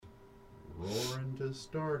to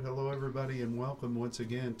start. Hello, everybody, and welcome once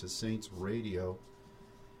again to Saints Radio.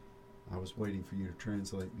 I was waiting for you to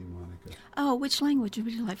translate me, Monica. Oh, which language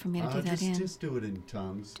would you like for me to do that in? Just do it in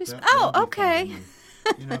tongues. Okay.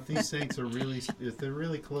 If these saints are if they're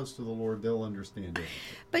really close to the Lord, they'll understand it.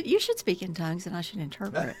 But you should speak in tongues, and I should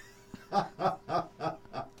interpret.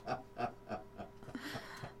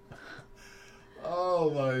 Oh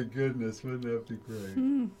my goodness, wouldn't that be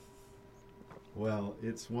great? Well,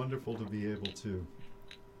 it's wonderful to be able to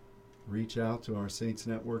reach out to our Saints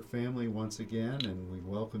Network family once again, and we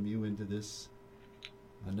welcome you into this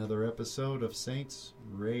another episode of Saints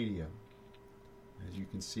Radio. As you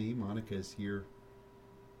can see, Monica is here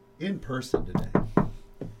in person today,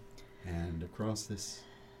 and across this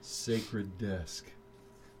sacred desk.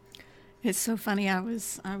 It's so funny. I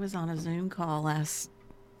was on a Zoom call last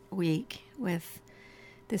week with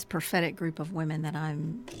this prophetic group of women that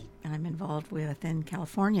I'm involved with in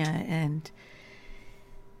California, and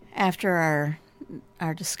after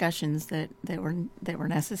our discussions that were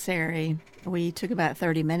necessary, we took about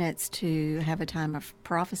 30 minutes to have a time of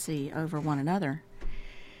prophecy over one another.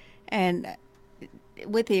 And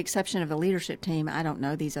with the exception of the leadership team, I don't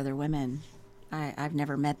know these other women. I've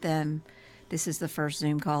never met them. This is the first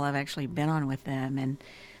Zoom call I've actually been on with them, and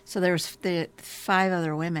so there was the 5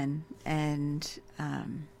 other women, and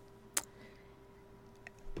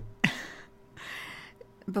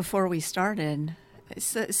before we started,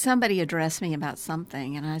 somebody addressed me about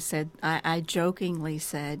something, and I jokingly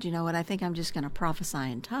said, you know what, I think I'm just going to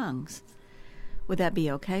prophesy in tongues. Would that be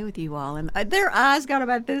okay with you all? And their eyes got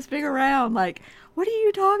about this big around, like, what are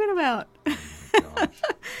you talking about? Oh,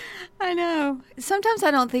 I know. Sometimes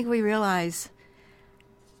I don't think we realize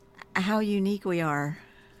how unique we are,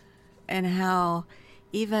 and how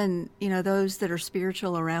even, those that are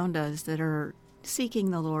spiritual around us, that are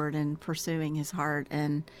seeking the Lord and pursuing His heart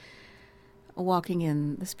and walking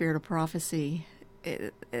in the spirit of prophecy,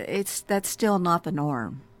 that's still not the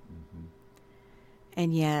norm. Mm-hmm.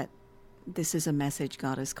 And yet, this is a message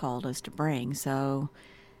God has called us to bring. So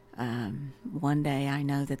one day I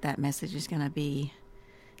know that message is going to be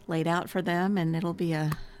laid out for them, and it'll be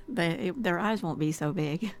their eyes won't be so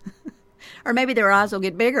big. Or maybe their eyes will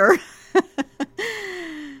get bigger.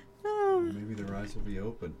 Maybe their eyes will be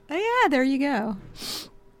open. Yeah, there you go.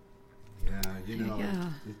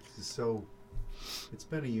 Yeah, it's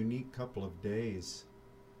been a unique couple of days.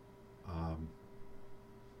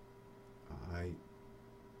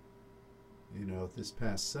 This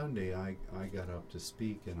past Sunday, I got up to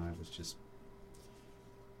speak, and I was just,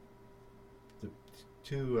 the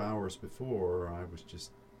 2 hours before, I was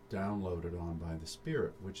just downloaded on by the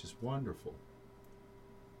Spirit, which is wonderful.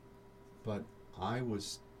 But I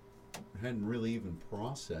hadn't really even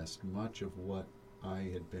processed much of what I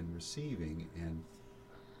had been receiving, and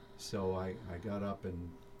so I got up and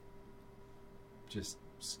just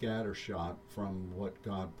scattershot from what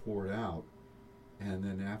God poured out. And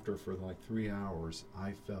then after, for like 3 hours,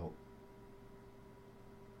 I felt,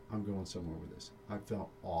 I'm going somewhere with this. I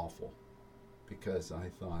felt awful, because I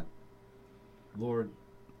thought, Lord,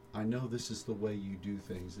 I know this is the way you do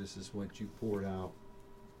things. This is what you poured out.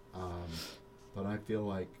 But I feel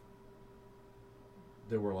like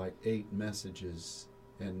there were like 8 messages,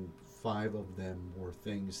 and 5 of them were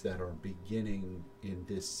things that are beginning in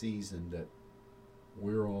this season that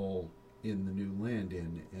we're all in the new land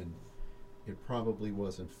in. And it probably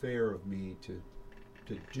wasn't fair of me to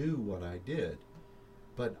do what I did,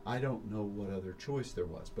 but I don't know what other choice there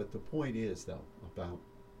was. But the point is, though, about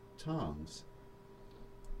tongues,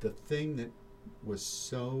 the thing that was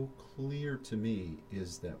so clear to me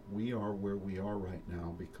is that we are where we are right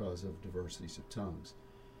now because of diversities of tongues,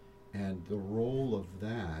 and the role of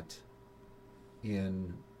that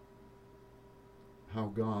in how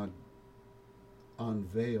God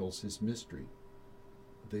unveils His mystery.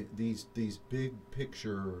 These big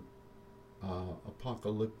picture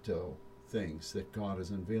apocalypto things that God is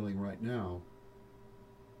unveiling right now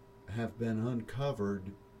have been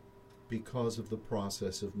uncovered because of the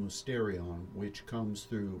process of mysterion, which comes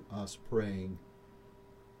through us praying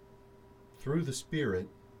through the Spirit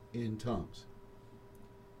in tongues.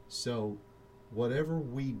 So whatever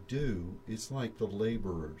we do, it's like the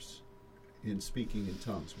laborers in speaking in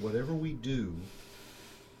tongues. Whatever we do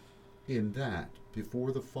in that,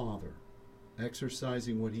 before the Father,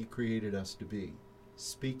 exercising what He created us to be,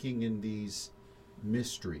 speaking in these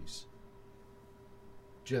mysteries,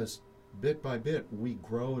 just bit by bit we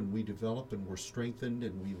grow and we develop and we're strengthened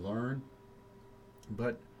and we learn.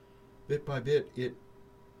 But bit by bit it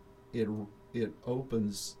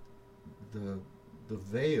opens the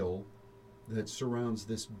veil that surrounds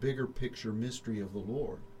this bigger picture mystery of the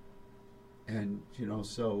Lord. And,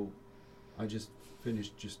 so I just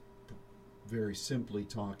finished just very simply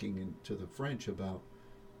talking to the French about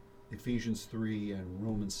Ephesians 3 and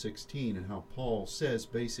Romans 16, and how Paul says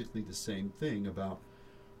basically the same thing about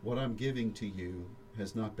what I'm giving to you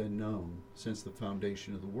has not been known since the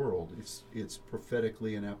foundation of the world. It's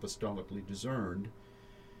prophetically and apostolically discerned,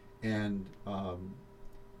 and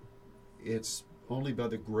it's only by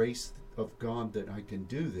the grace of God that I can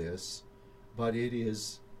do this, but it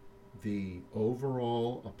is the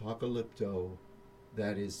overall apocalypto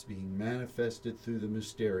that is being manifested through the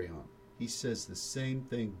mysterion. He says the same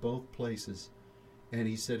thing both places, and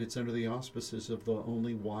he said it's under the auspices of the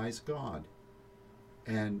only wise God.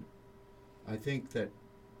 And I think that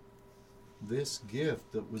this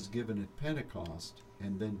gift that was given at Pentecost,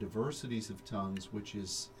 and then diversities of tongues, which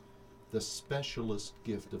is the specialist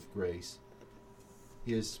gift of grace,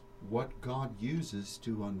 is what God uses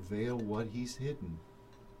to unveil what he's hidden.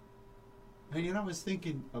 And I was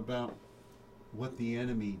thinking about what the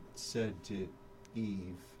enemy said to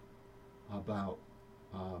Eve about,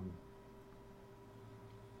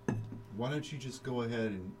 why don't you just go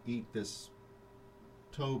ahead and eat this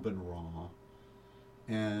Tobin raw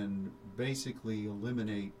and basically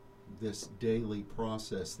eliminate this daily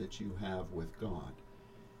process that you have with God.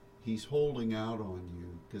 He's holding out on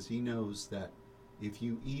you because he knows that if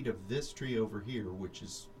you eat of this tree over here, which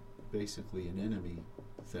is basically an enemy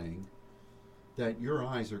thing, that your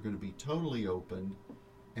eyes are going to be totally open,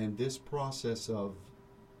 and this process of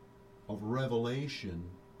revelation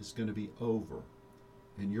is going to be over,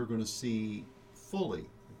 and you're going to see fully.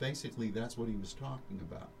 Basically, that's what he was talking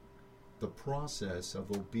about. The process of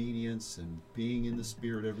obedience and being in the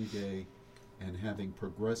Spirit every day and having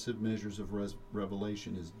progressive measures of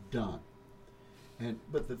revelation is done.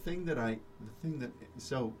 But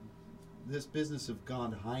so this business of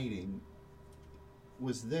God hiding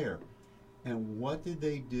was there. And what did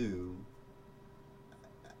they do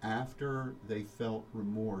after they felt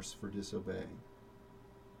remorse for disobeying?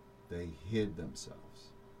 They hid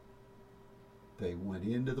themselves. They went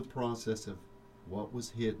into the process of what was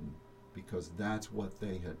hidden because that's what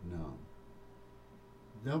they had known.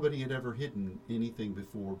 Nobody had ever hidden anything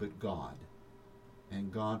before but God.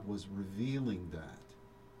 And God was revealing that.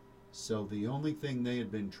 So the only thing they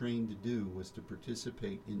had been trained to do was to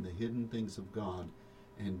participate in the hidden things of God,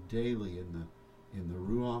 and daily in the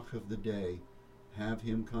Ruach of the day, have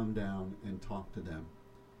him come down and talk to them.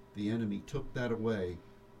 The enemy took that away,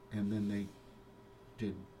 and then they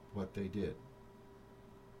did what they did.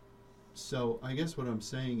 So I guess what I'm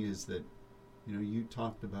saying is that, you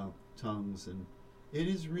talked about tongues, and it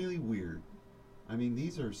is really weird. I mean,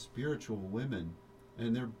 these are spiritual women,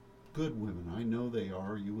 and they're good women. I know they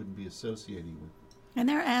are. You wouldn't be associating with them. And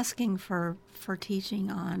they're asking for teaching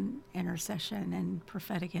on intercession and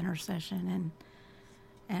prophetic intercession,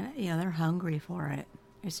 and they're hungry for it.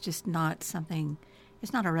 It's just not something.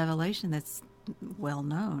 It's not a revelation that's well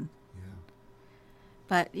known. Yeah.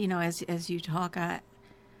 But as you talk,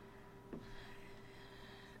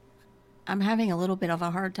 I'm having a little bit of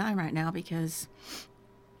a hard time right now because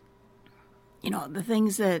the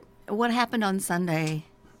things that what happened on Sunday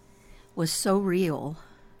was so real.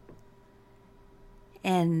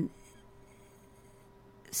 And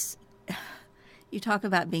you talk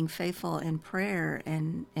about being faithful in prayer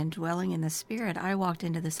and dwelling in the Spirit. I walked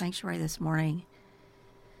into the sanctuary this morning,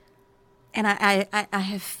 and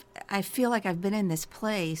I feel like I've been in this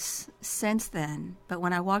place since then. But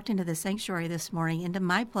when I walked into the sanctuary this morning, into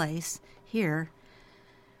my place here,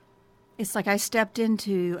 it's like I stepped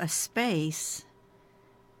into a space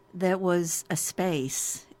that was a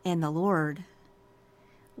space in the Lord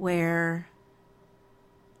where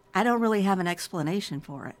I don't really have an explanation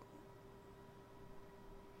for it.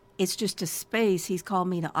 It's just a space he's called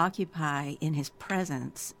me to occupy in his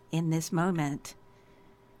presence in this moment.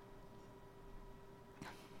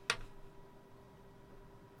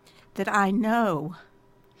 That I know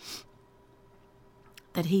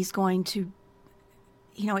that he's going to,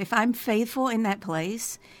 if I'm faithful in that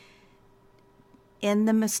place, in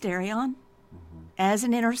the Mysterion, as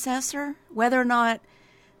an intercessor, whether or not,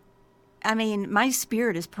 my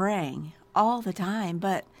spirit is praying all the time,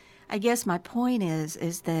 but I guess my point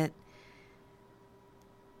is that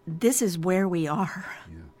this is where we are.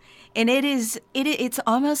 Yeah. And it's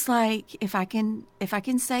almost like, if I can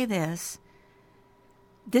say this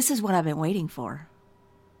is what I've been waiting for.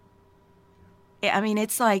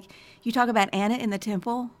 It's like you talk about Anna in the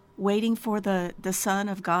temple waiting for the Son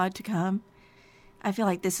of God to come. I feel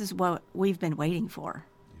like this is what we've been waiting for.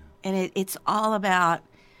 Yeah. And it's all about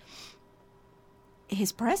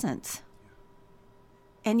his presence.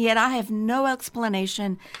 And yet I have no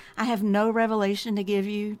explanation. I have no revelation to give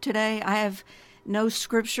you today. I have no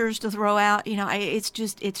scriptures to throw out. It's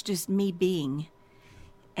just me being.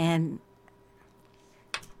 And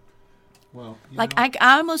Well, I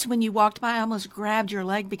almost, when you walked by, I almost grabbed your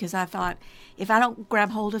leg because I thought, if I don't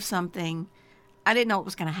grab hold of something, I didn't know what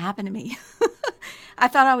was going to happen to me. I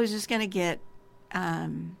thought I was just going to get, I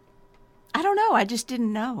don't know. I just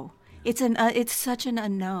didn't know. It's such an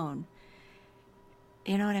unknown.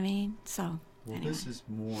 You know what I mean? So, well, anyway. This is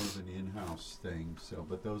more of an in-house thing. So,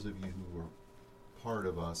 but those of you who are part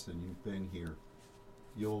of us and you've been here,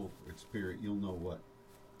 you'll know what.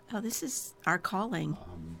 Oh, this is our calling,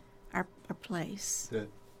 our place.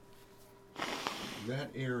 That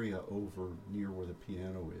area over near where the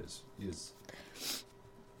piano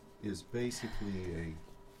is basically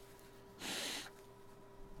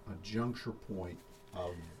a juncture point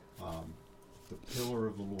of the pillar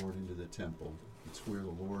of the Lord into the temple. It's where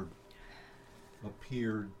the Lord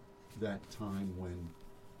appeared that time when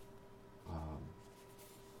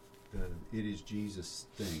the It Is Jesus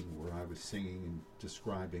thing, where I was singing and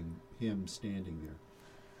describing him standing there.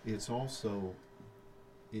 It's also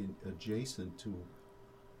adjacent to,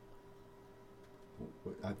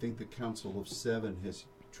 I think the Council of Seven has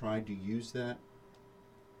tried to use that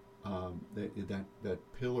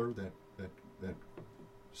pillar, that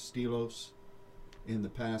stelos in the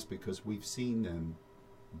past, because we've seen them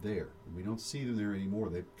there. We don't see them there anymore.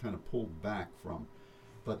 They've kind of pulled back from.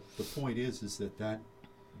 But the point is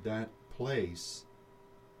that place,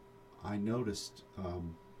 I noticed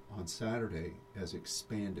on Saturday, has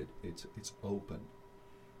expanded. It's open.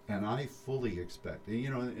 And I fully expect,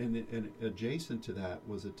 and adjacent to that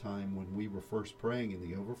was a time when we were first praying in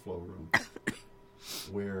the overflow room,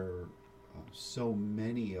 where so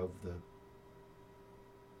many of the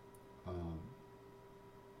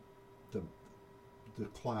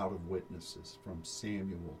cloud of witnesses, from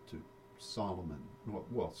Samuel to Solomon,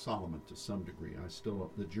 well, Solomon to some degree.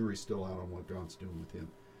 The jury's still out on what God's doing with him.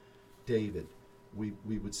 David, we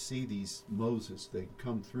would see these Moses, they'd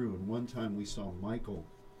come through, and one time we saw Michael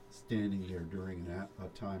standing there during a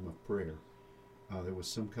time of prayer. There was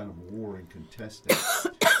some kind of war and contesting.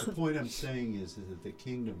 The point I'm saying is that the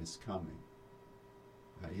kingdom is coming.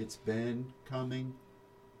 It's been coming.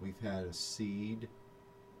 We've had a seed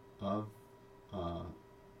of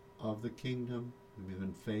the kingdom. We've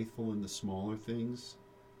been faithful in the smaller things,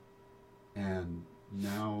 and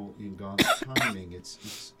now in God's timing,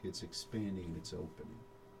 it's expanding and it's opening.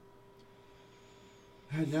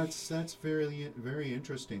 And that's very, very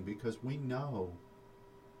interesting, because we know,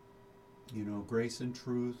 grace and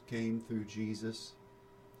truth came through Jesus.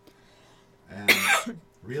 And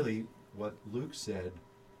really, what Luke said,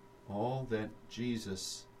 all that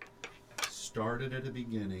Jesus started at the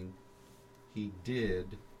beginning, he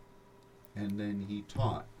did, and then he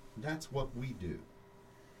taught. That's what we do.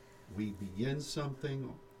 We begin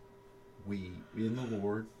something, in the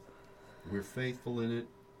Lord, we're faithful in it,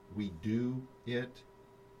 we do it,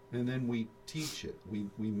 and then we teach it. We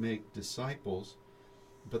make disciples,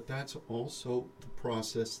 but that's also the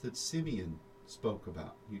process that Simeon spoke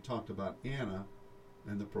about. You talked about Anna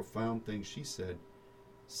and the profound thing she said.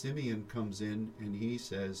 Simeon comes in and he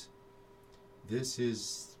says, this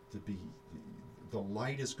is the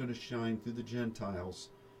light is going to shine through the Gentiles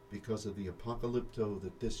because of the apocalypto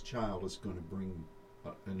that this child is going to bring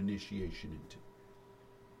an initiation into.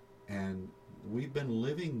 And we've been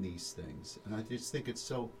living these things, and I just think it's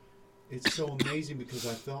so amazing, because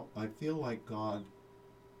I feel like God,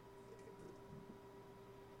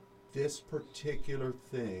 this particular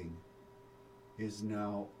thing is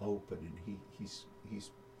now open, and he's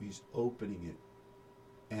opening it.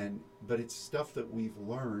 But it's stuff that we've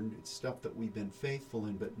learned, it's stuff that we've been faithful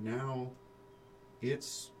in, but now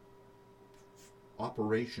it's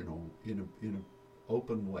operational in an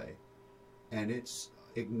open way, and it's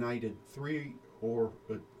ignited 3 or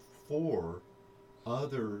 4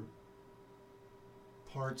 other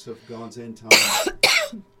parts of God's end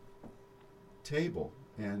time table,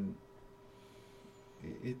 and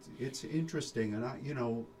it's interesting.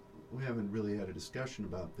 And we haven't really had a discussion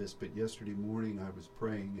about this, but yesterday morning I was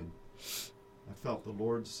praying, and I felt the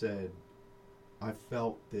Lord said, I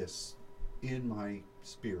felt this in my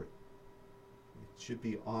spirit. It should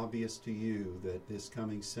be obvious to you that this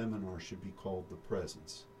coming seminar should be called The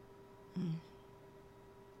Presence.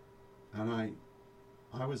 And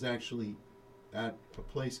I was actually at a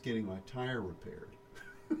place getting my tire repaired.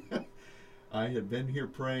 I had been here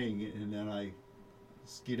praying, and then I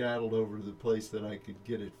skedaddled over to the place that I could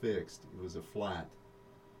get it fixed. It was a flat.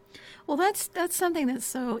 Well, that's something that's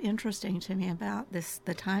so interesting to me about this,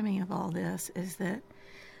 the timing of all this, is that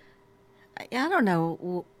I don't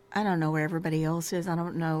know. I don't know where everybody else is. I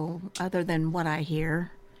don't know other than what I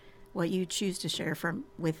hear, what you choose to share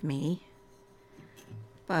with me.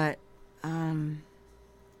 But in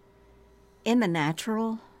the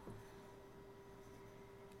natural,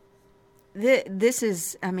 this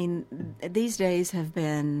is, I mean, these days have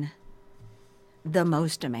been the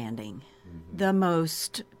most demanding, the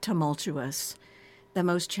most tumultuous, the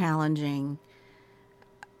most challenging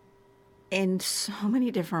in so many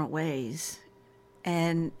different ways.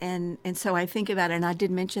 And so I think about it, and I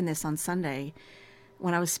did mention this on Sunday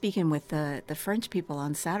when I was speaking with the French people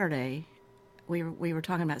on Saturday. We were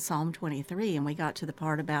talking about Psalm 23, and we got to the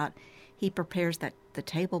part about He prepares the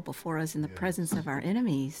table before us in the presence of our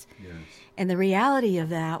enemies. Yes. And the reality of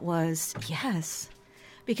that was, yes,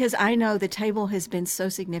 because I know the table has been so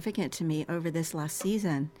significant to me over this last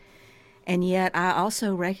season. And yet I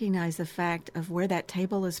also recognize the fact of where that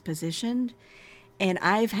table is positioned. And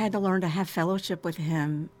I've had to learn to have fellowship with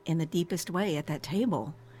Him in the deepest way at that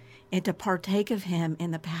table, and to partake of Him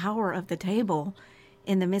in the power of the table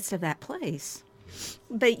in the midst of that place.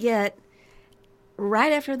 But yet,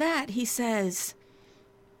 right after that, He says,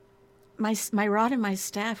 my rod and my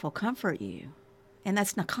staff will comfort you. And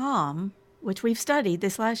that's Nakam, which we've studied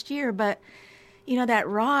this last year. But, you know, that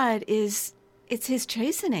rod it's His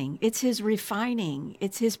chastening. It's His refining.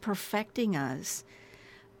 It's His perfecting us.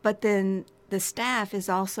 But then the staff is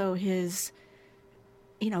also His,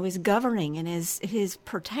 His governing and his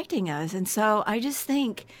protecting us. And so I just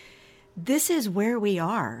think this is where we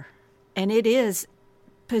are. And it is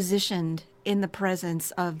positioned in the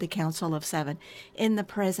presence of the Council of Seven, in the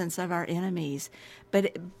presence of our enemies.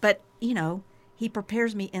 But He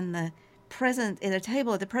prepares me in a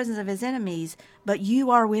table at the presence of His enemies, but you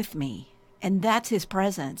are with me. And that's His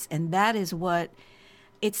presence. And that is what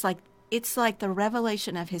it's like. It's like the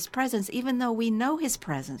revelation of His presence, even though we know His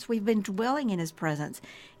presence. We've been dwelling in His presence.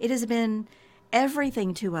 It has been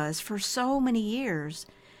everything to us for so many years.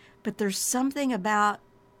 But there's something about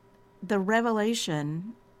the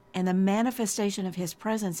revelation and the manifestation of His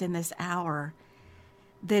presence in this hour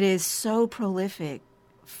that is so prolific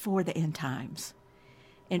for the end times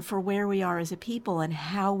and for where we are as a people and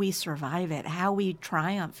how we survive it, how we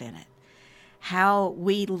triumph in it, how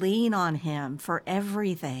we lean on Him for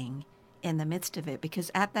everything in the midst of it,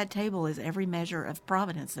 because at that table is every measure of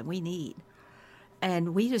providence that we need.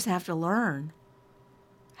 And we just have to learn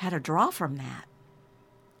how to draw from that.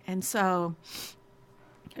 And so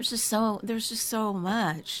there's just so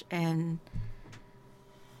much, and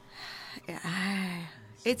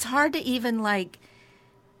it's hard to even, like,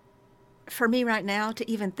 for me right now to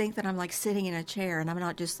even think that I'm like sitting in a chair and I'm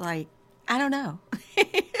not just like, I don't know.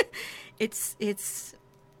 it's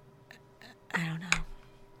I don't know.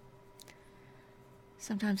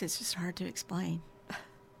 Sometimes it's just hard to explain.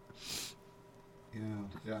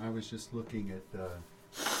 Yeah, I was just looking at,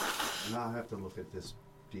 and I'll have to look at this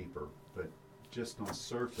deeper, but just on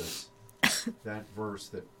surface, that verse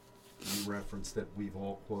that you referenced that we've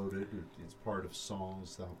all quoted, it's part of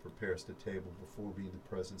Psalms, Thou preparest a table before me in the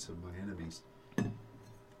presence of my enemies.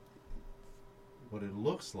 What it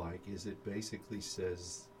looks like is it basically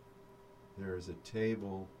says there is a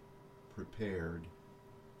table prepared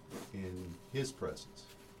in His presence,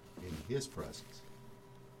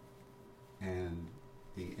 and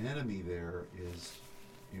the enemy there is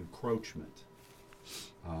encroachment,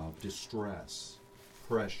 distress,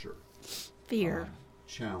 pressure, fear,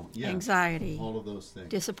 challenge, anxiety, all of those things,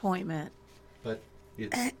 disappointment. But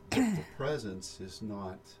it's the presence is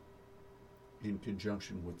not in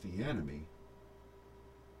conjunction with the enemy.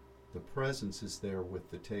 The presence is there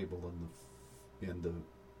with the table and the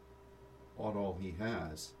all He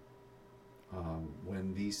has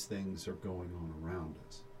when these things are going on around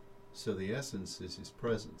us. So the essence is His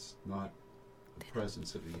presence, not the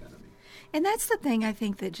presence of the enemy. And that's the thing I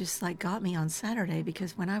think that just like got me on Saturday,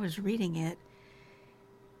 because when I was reading it,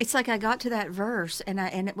 it's like I got to that verse, and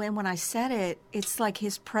when I said it, it's like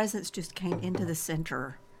His presence just came into the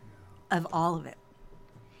center of all of it.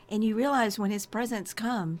 And you realize when His presence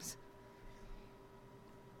comes,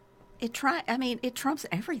 it trumps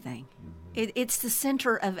everything. Mm-hmm. It's the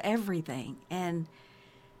center of everything, and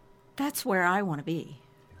that's where I want to be.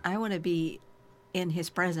 I want to be in His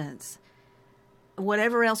presence.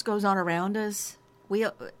 Whatever else goes on around us,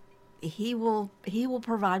 He will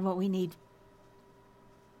provide what we need.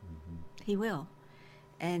 Mm-hmm. He will,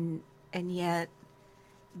 and yet,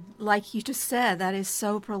 like you just said, that is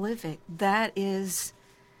so prolific. That's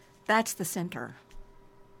the center,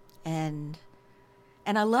 and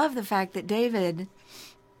I love the fact that David,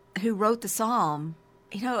 who wrote the psalm,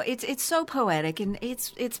 it's so poetic, and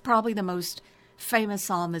it's probably the most famous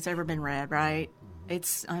psalm that's ever been read, right?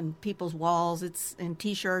 It's on people's walls, it's in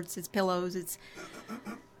T-shirts, it's pillows,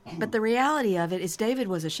 but the reality of it is David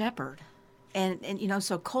was a shepherd. And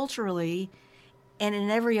so culturally and in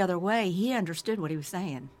every other way, he understood what he was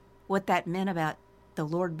saying, what that meant about the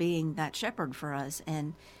Lord being that shepherd for us.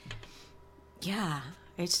 And yeah,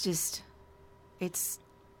 it's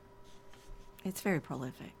very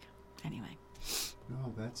prolific. Anyway.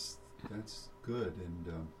 No, that's good.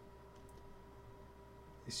 And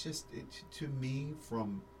it's just, to me,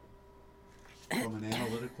 from an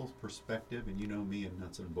analytical perspective, and you know me and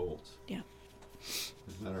nuts and bolts. Yeah.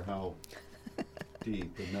 No matter how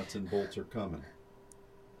deep the nuts and bolts are coming.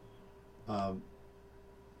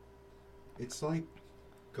 It's like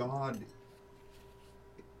God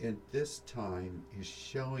at this time is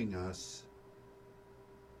showing us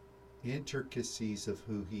intricacies of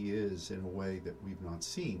who he is in a way that we've not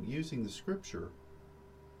seen, using the scripture,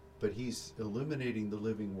 but he's illuminating the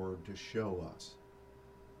living word to show us.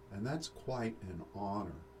 And that's quite an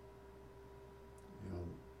honor.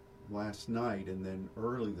 Last night and then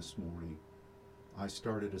early this morning, I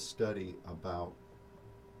started a study about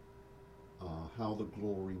how the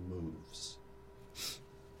glory moves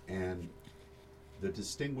and the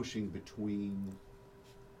distinguishing between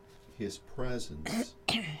his presence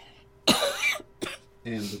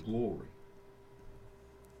and the glory.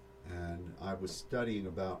 And I was studying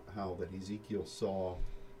about how that Ezekiel saw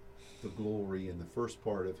the glory in the first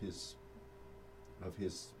part of his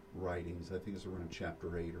writings. I think it's around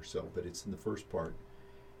chapter 8 or so, but it's in the first part.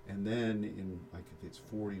 And then in, I think it's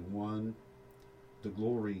 41, the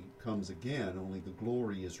glory comes again, only the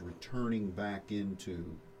glory is returning back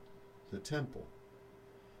into the temple.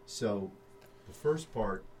 So the first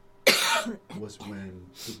part was when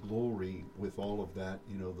the glory, with all of that,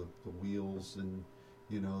 the wheels and,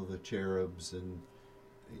 the cherubs and,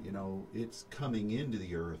 it's coming into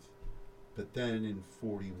the earth. But then in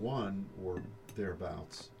 41 or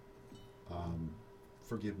thereabouts,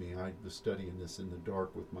 forgive me, I was studying this in the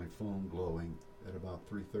dark with my phone glowing at about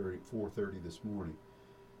 4:30 this morning,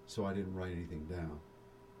 so I didn't write anything down.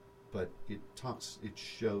 But it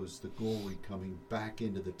shows the glory coming back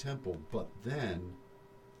into the temple, but then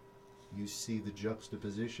you see the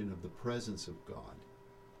juxtaposition of the presence of God.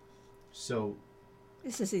 So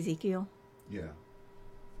this is Ezekiel. Yeah.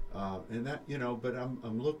 And that, but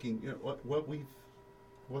I'm looking,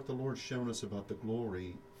 what the Lord's shown us about the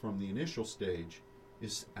glory from the initial stage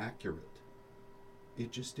is accurate.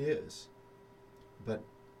 It just is. But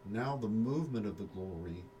now the movement of the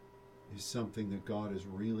glory is something that God is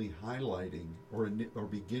really highlighting or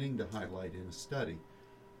beginning to highlight in a study.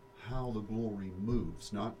 How the glory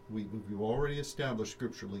moves. We've already established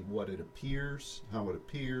scripturally what it appears, how it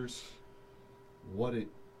appears, what it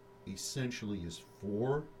essentially is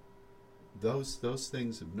for. Those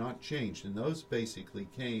things have not changed, and those basically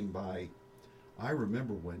came by, I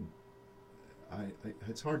remember when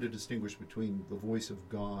it's hard to distinguish between the voice of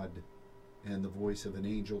God and the voice of an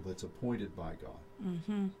angel that's appointed by God.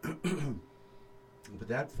 Mm-hmm. But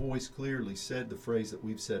that voice clearly said the phrase that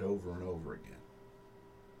we've said over and over again.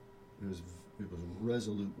 It was a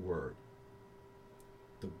resolute word.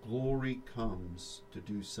 The glory comes to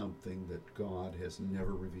do something that God has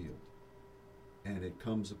never revealed. And it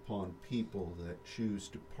comes upon people that choose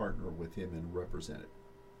to partner with him and represent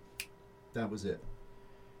it. That was it.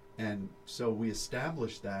 And so we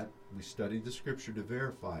established that. We studied the scripture to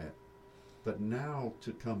verify it. But now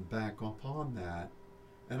to come back upon that,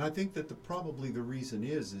 and I think that probably the reason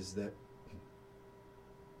is that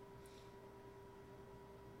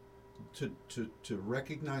to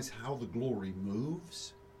recognize how the glory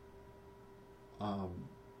moves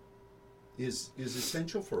is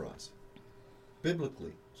essential for us,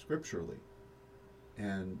 biblically, scripturally.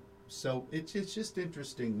 And so it's just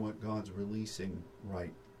interesting what God's releasing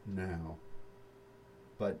right now.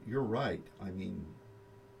 But you're right. I mean,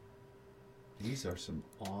 these are some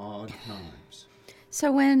odd times.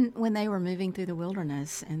 So when they were moving through the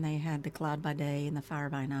wilderness and they had the cloud by day and the fire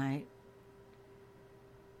by night,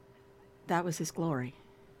 that was his glory.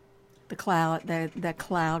 The cloud, that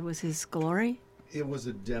cloud was his glory. It was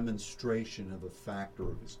a demonstration of a factor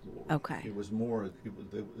of his glory. Okay. It was more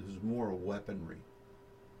a weaponry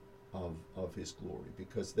of his glory,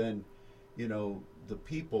 because then, the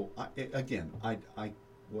people. I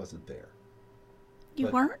wasn't there. You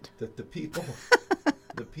weren't? That the people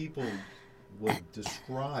would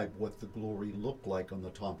describe what the glory looked like on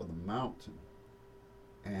the top of the mountain,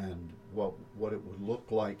 and what it would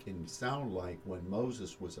look like and sound like when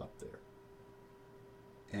Moses was up there.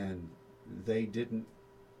 And they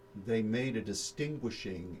made a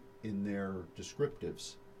distinguishing in their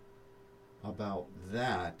descriptives about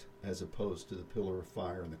that as opposed to the pillar of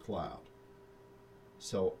fire and the cloud.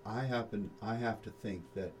 So I have to think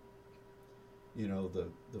that,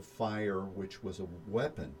 the fire, which was a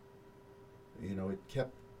weapon, it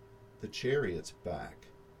kept the chariots back,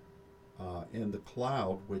 and the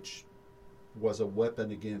cloud, which was a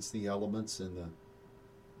weapon against the elements and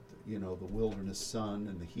the wilderness sun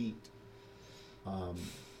and the heat.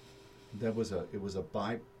 It was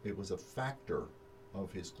a factor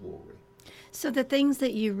of his glory. So the things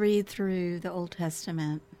that you read through the Old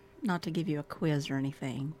Testament, not to give you a quiz or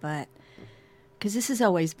anything, but because this has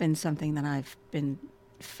always been something that I've been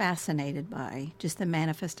fascinated by, just the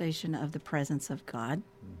manifestation of the presence of God.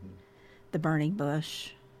 Mm-hmm. The burning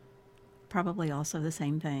bush, probably also the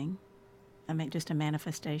same thing. I mean, just a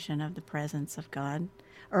manifestation of the presence of God.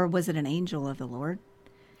 Or was it an angel of the Lord?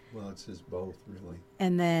 Well, it says both, really.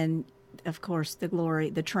 And then, of course, the glory,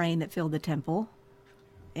 the train that filled the temple,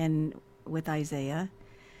 and with Isaiah,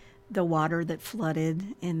 the water that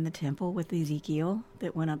flooded in the temple with Ezekiel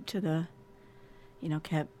that went up to the,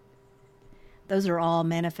 those are all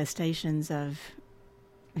manifestations of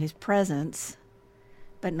his presence,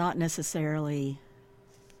 but not necessarily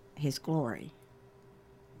his glory.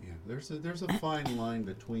 Yeah, there's a fine line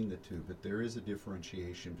between the two, but there is a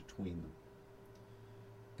differentiation between them.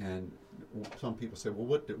 And some people say, well,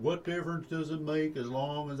 what difference does it make as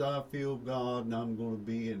long as I feel God and I'm going to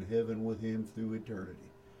be in heaven with him through eternity?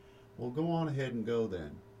 Well, go on ahead and go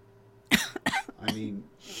then. I mean,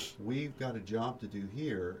 we've got a job to do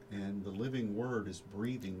here, and the living word is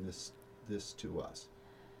breathing this to us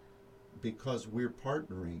because we're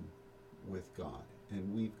partnering with God,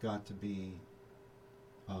 and we've got to be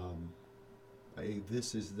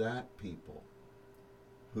this is that people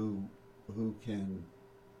who can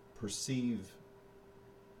perceive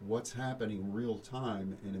what's happening real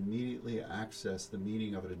time and immediately access the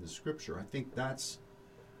meaning of it in the scripture. I think that's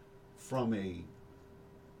from a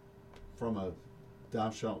thou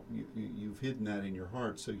shalt, you've hidden that in your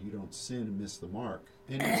heart so you don't sin and miss the mark.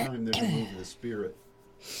 Anytime there's a move of the Spirit,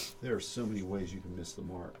 there are so many ways you can miss the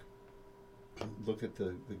mark. Look at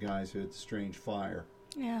the guys who had the strange fire.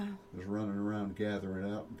 Yeah. Was running around gathering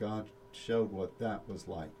it up. God showed what that was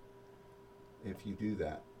like if you do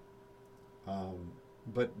that.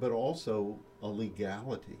 But also a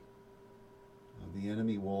legality. The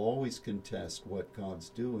enemy will always contest what God's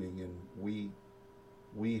doing, and we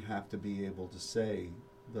have to be able to say,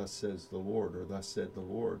 "Thus says the Lord," or "Thus said the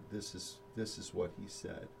Lord." This is what He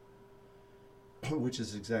said, which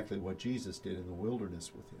is exactly what Jesus did in the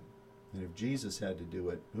wilderness with him. And if Jesus had to do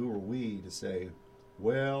it, who are we to say,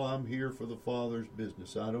 "Well, I'm here for the Father's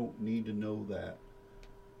business. I don't need to know that"?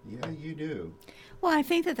 Yeah, you do. Well, I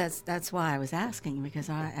think that's why I was asking, because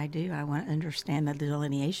I want to understand the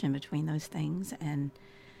delineation between those things, and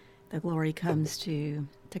the glory comes to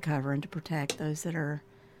cover and to protect those that are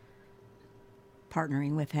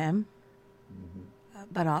partnering with Him. Mm-hmm.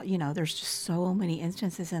 But there's just so many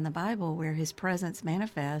instances in the Bible where His presence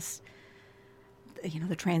manifests.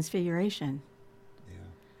 The Transfiguration,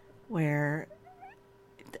 where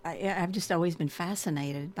I've just always been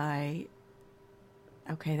fascinated by.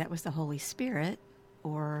 Okay, that was the Holy Spirit,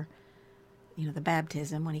 or, the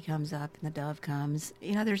baptism when He comes up and the dove comes.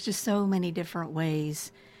 There's just so many different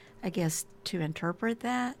ways, I guess, to interpret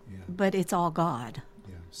that, but it's all God.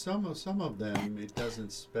 Yeah, some of them, it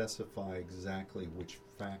doesn't specify exactly which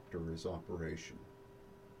factor is operation.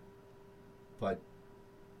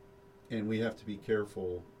 And we have to be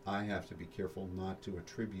careful, I have to be careful not to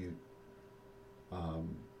attribute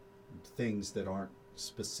things that aren't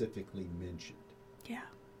specifically mentioned. Yeah.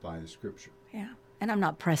 By the scripture. Yeah. And I'm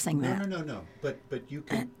not pressing that. No. But you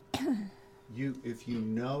can if you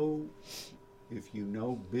know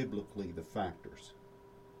biblically the factors,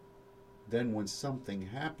 then when something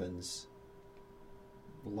happens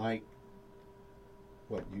like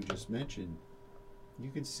what you just mentioned,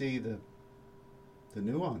 you can see the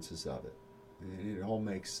nuances of it. And it all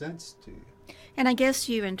makes sense to you. And I guess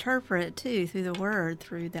you interpret it too through the word,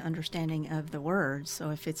 through the understanding of the word.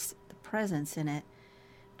 So if it's the presence in it,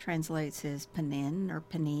 translates as panin or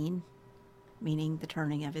panin, meaning the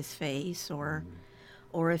turning of His face, or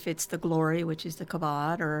if it's the glory, which is the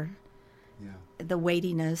kabod, or the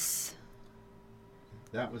weightiness.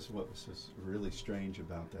 That was what was really strange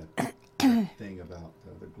about that thing about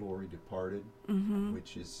the glory departed,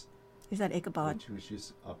 which is that Ichabod? Which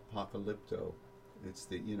is apocalypto. It's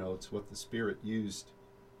it's what the Spirit used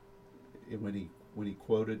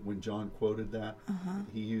when John quoted that.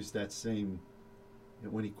 He used that same.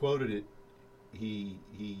 When he quoted it, he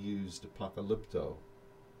used apocalypto,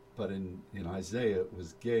 but in Isaiah it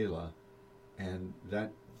was gala, and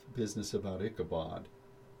that business about Ichabod,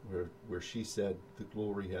 where she said the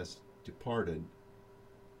glory has departed,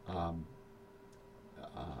 um,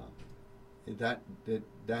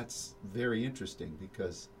 that's very interesting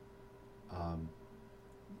because, um,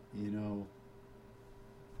 you know,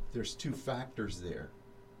 there's two factors there.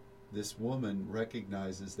 This woman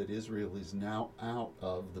recognizes that Israel is now out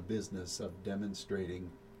of the business of demonstrating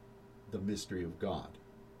the mystery of God.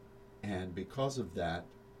 And because of that,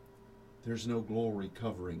 there's no glory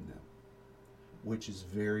covering them, which is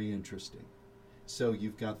very interesting. So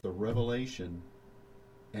you've got the revelation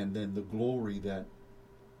and then the glory that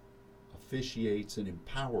officiates and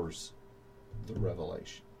empowers the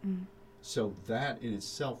revelation. Mm. So that in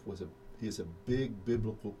itself is a big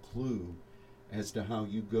biblical clue as to how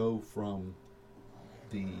you go from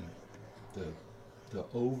the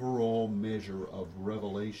overall measure of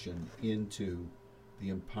revelation into the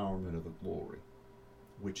empowerment of the glory,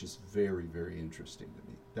 which is very, very interesting to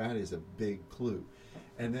me. That is a big clue.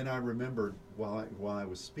 And then I remembered while I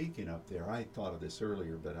was speaking up there, I thought of this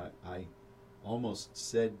earlier, but I almost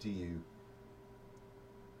said to you,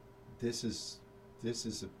 this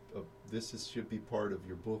should be part of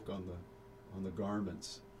your book on the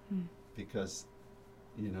garments, because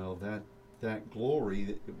you know that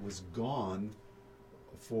glory it was gone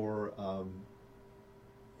for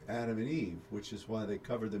Adam and Eve, which is why they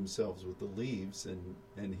covered themselves with the leaves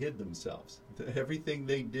and hid themselves. Everything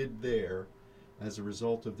they did there as a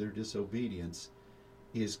result of their disobedience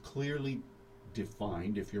is clearly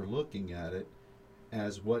defined, if you're looking at it,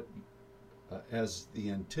 as as the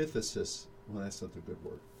antithesis, well, that's not a good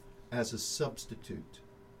word, as a substitute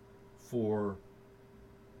for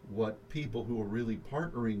what people who are really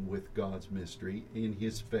partnering with God's mystery in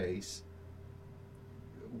His face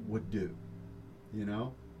would do. You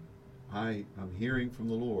know, I'm hearing from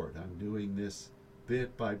the Lord. I'm doing this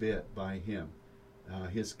bit by Him.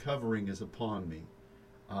 His covering is upon me.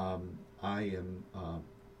 I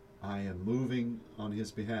am moving on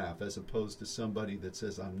His behalf, as opposed to somebody that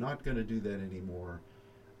says, I'm not going to do that anymore.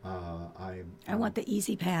 I want the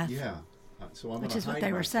easy path. Yeah. So I'm which is what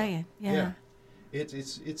they myself. were saying. Yeah.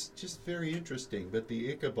 It's just very interesting. But the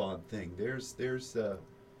Ichabod thing, there's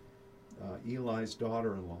Eli's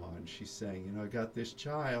daughter-in-law, and she's saying, you know, I got this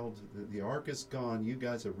child. The ark is gone. You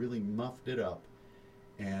guys have really muffed it up,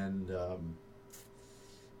 and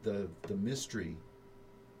the mystery,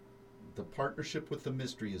 the partnership with the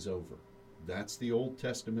mystery is over. That's the Old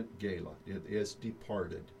Testament gala. It is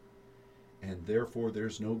departed, and therefore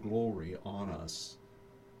there's no glory on us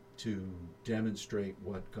to demonstrate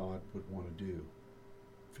what God would want to do.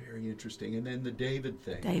 Very interesting. And then the David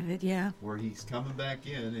thing. David, yeah. Where he's coming back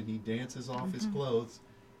in and he dances off his clothes,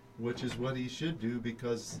 which is what he should do,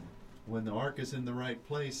 because when the ark is in the right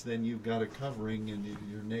place, then you've got a covering and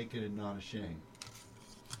you're naked and not ashamed.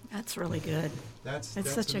 That's really good. That's such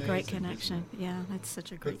amazing, a great connection. Yeah, that's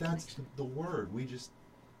such a great connection. But that's connection. the word. We just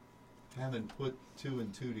haven't put two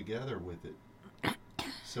and two together with it.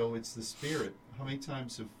 So it's the Spirit. How many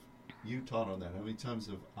times have you taught on that? How many times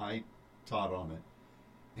have I taught on it?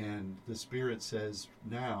 And the Spirit says,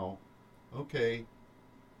 now, okay,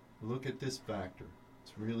 look at this factor.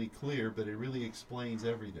 It's really clear, but it really explains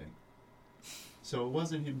everything. So it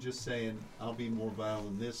wasn't him just saying, I'll be more vile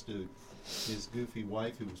than this, to his goofy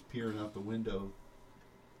wife who was peering out the window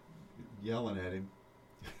yelling at him.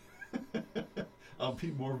 I'll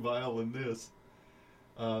be more vile than this.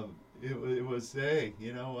 It was, hey,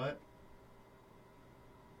 you know what?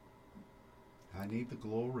 I need the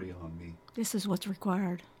glory on me. This is what's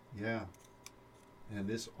required. Yeah. And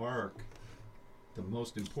this ark, the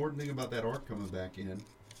most important thing about that ark coming back in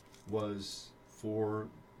was for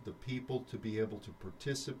the people to be able to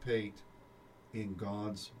participate in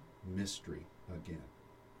God's mystery again.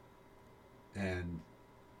 And,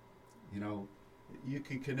 you know, you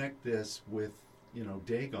can connect this with, you know,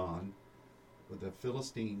 Dagon, with a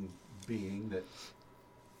Philistine being that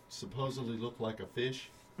supposedly looked like a fish.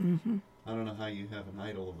 Mm-hmm. I don't know how you have an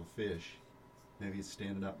idol of a fish. Maybe it's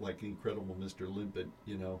standing up like Incredible Mr. Limpet,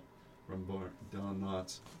 you know, from Don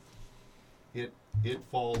Knotts. It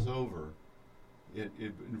falls over it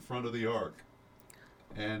in front of the ark.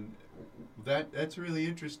 And that's really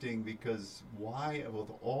interesting, because why,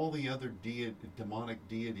 with all the other demonic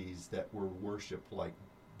deities that were worshipped, like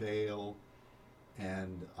Baal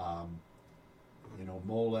and you know,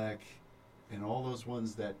 Molech, and all those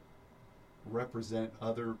ones that represent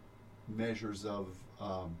other measures of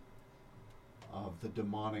the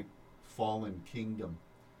demonic fallen kingdom,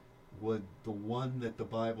 would the one that the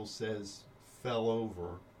Bible says fell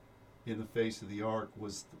over in the face of the ark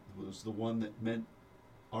was the one that meant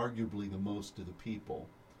arguably the most to the people,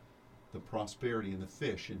 the prosperity and the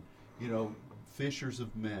fish, and fishers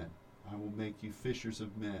of men. I will make you fishers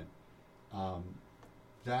of men.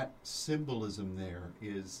 That symbolism there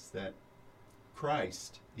is that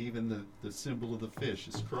Christ, even the symbol of the fish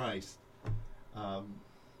is Christ.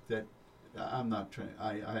 That I'm not trying.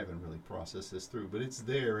 I haven't really processed this through, but it's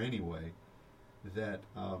there anyway. That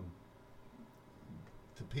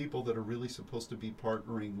the people that are really supposed to be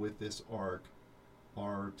partnering with this ark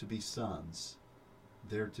are to be sons.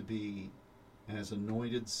 They're to be as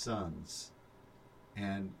anointed sons.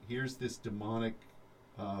 And here's this demonic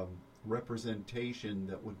representation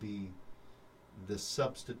that would be the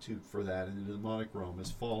substitute for that in the demonic realm is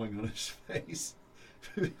falling on his face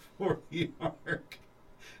before the ark.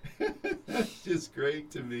 That's just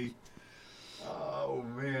great to me. Oh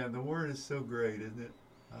man, the word is so great, isn't it?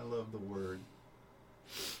 I love the word.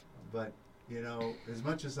 But, as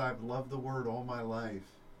much as I've loved the word all my life,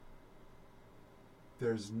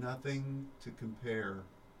 there's nothing to compare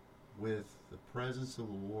with the presence of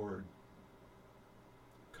the Lord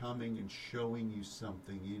coming and showing you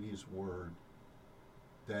something in his word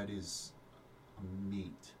that is a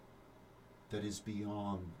meat, that is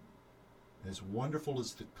beyond, as wonderful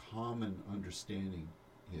as the common understanding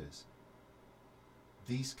is.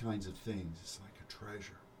 These kinds of things, it's like a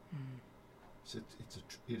treasure.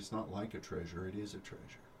 It's not like a treasure, it is a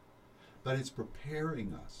treasure. But it's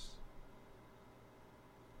preparing us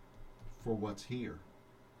for what's here.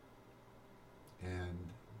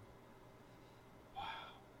 And wow.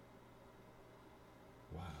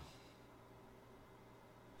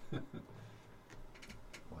 Wow.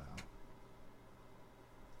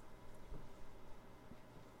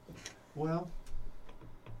 Well,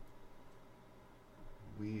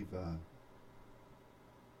 we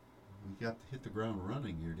got to hit the ground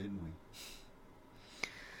running here, didn't we?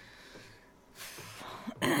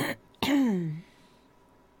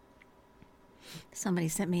 Somebody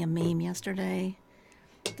sent me a meme yesterday.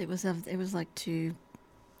 It was like two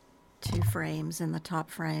frames, and the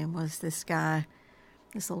top frame was this guy,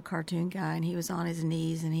 this little cartoon guy, and he was on his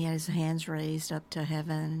knees and he had his hands raised up to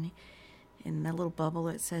heaven. In the little bubble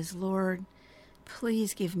it says, "Lord,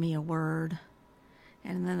 please give me a word."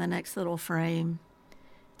 And then the next little frame,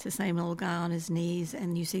 it's the same little guy on his knees,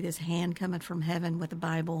 and you see this hand coming from heaven with a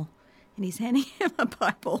Bible, and he's handing him a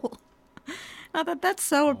Bible. I thought that's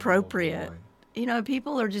so appropriate. Boy.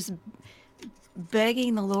 People are just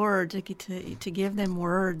begging the Lord to give them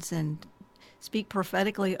words and speak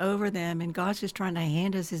prophetically over them, and God's just trying to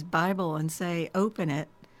hand us his Bible and say, open it,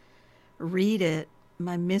 read it,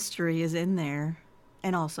 my mystery is in there,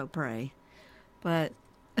 and also pray. But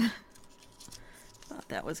thought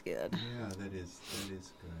that was good. Yeah, that is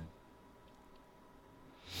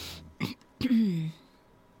good.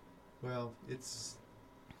 Well, it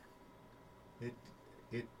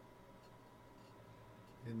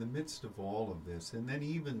in the midst of all of this, and then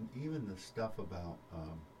even the stuff about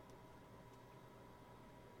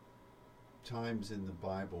times in the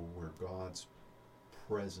Bible where God's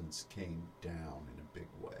presence came down in a big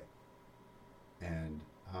way, and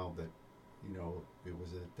how that it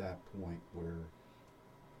was at that point where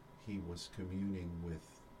he was communing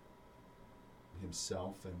with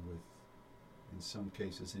himself and with, in some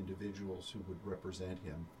cases, individuals who would represent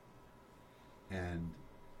him, and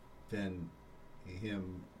then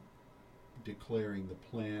him declaring the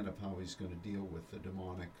plan of how he's going to deal with the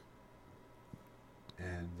demonic,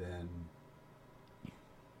 and then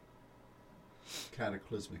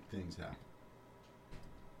cataclysmic things happen.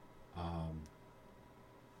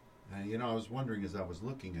 And I was wondering as I was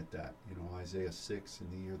looking at that, Isaiah 6, in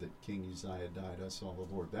the year that King Uzziah died, I saw the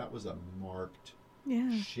Lord. That was a marked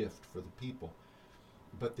shift for the people.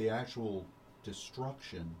 But the actual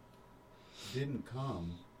destruction didn't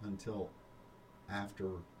come until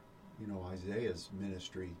after, Isaiah's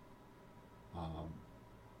ministry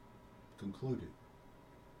concluded.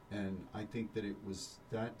 And I think that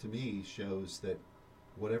that to me shows that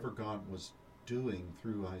whatever God was doing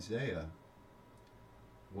through Isaiah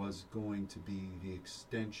was going to be the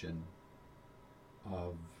extension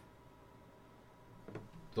of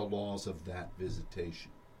the laws of that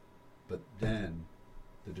visitation. But then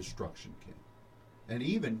the destruction came. And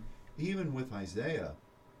even with Isaiah,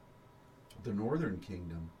 the northern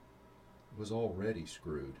kingdom was already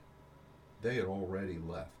screwed. They had already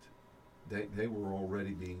left. They were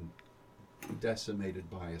already being decimated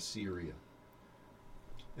by Assyria.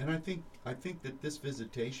 And I think that this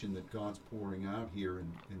visitation that God's pouring out here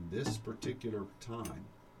in this particular time,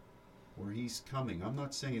 where he's coming, I'm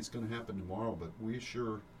not saying it's going to happen tomorrow, but we're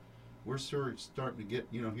sure starting to get,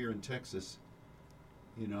 here in Texas,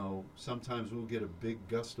 sometimes we'll get a big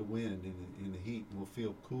gust of wind in the heat, and we'll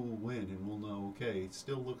feel cool wind, and we'll know, okay, it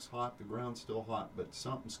still looks hot, the ground's still hot, but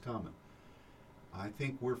something's coming. I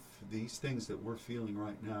think these things that we're feeling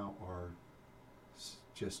right now are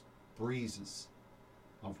just breezes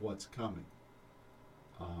of what's coming.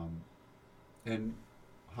 And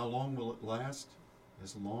how long will it last?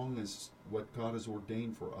 As long as what God has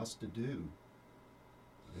ordained for us to do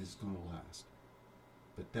is going to last.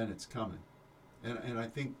 But then it's coming. And I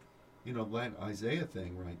think, that Isaiah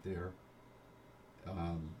thing right there,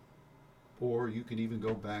 or you can even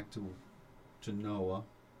go back to Noah,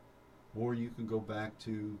 or you can go back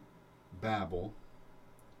to Babel,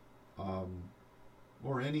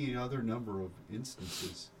 or any other number of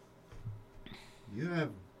instances. You have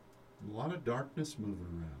a lot of darkness moving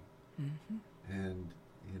around. Mm-hmm. And,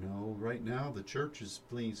 right now the church is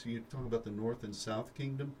fleeing. So you talk about the North and South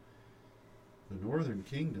Kingdom. The Northern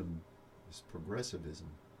Kingdom is progressivism.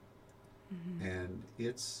 Mm-hmm. And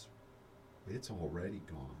it's already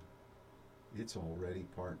gone. It's already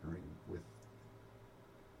partnering with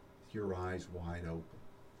your eyes wide open.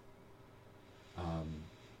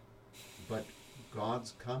 But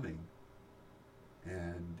God's coming,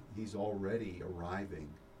 and He's already arriving,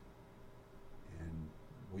 and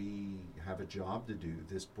we have a job to do.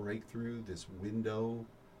 This breakthrough, this window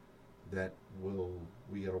that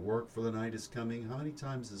we got to work for the night is coming. How many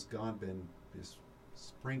times has God been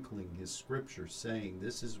sprinkling His scripture saying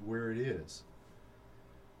this is where it is?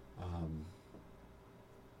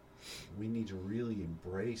 We need to really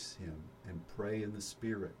embrace Him and pray in the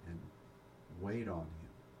Spirit and wait on Him.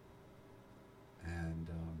 And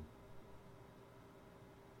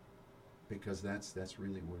because that's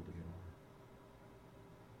really where we are.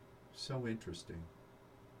 So interesting.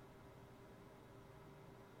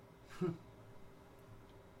 The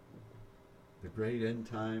great end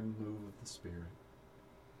time move of the Spirit,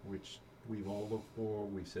 which we've all looked for.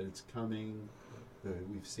 We've said it's coming.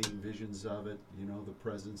 We've seen visions of it, the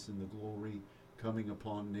presence and the glory coming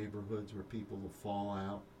upon neighborhoods where people will fall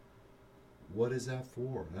out. What is that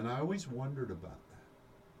for? And I always wondered about that.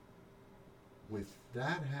 With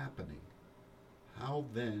that happening, how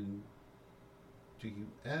then do you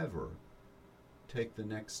ever take the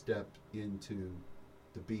next step into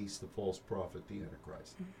the beast, the false prophet, the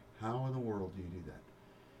Antichrist? Mm-hmm. How in the world do you do that?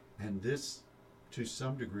 And this, to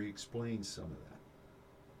some degree, explains some of that.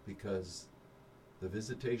 Because the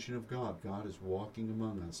visitation of God is walking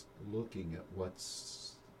among us, looking at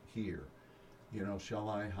what's here. Shall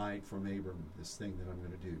I hide from Abram this thing that I'm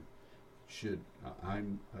going to do?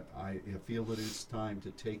 I feel that it's time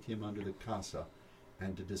to take him under the casa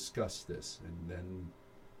and to discuss this, and then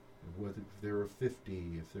whether if there are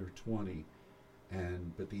 50, if there are 20,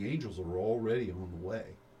 but the angels are already on the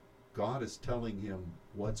way. God is telling him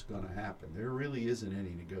what's going to happen. There really isn't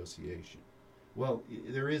any negotiation. Well,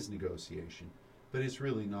 there is negotiation, but it's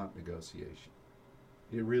really not negotiation.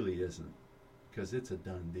 It really isn't, because it's a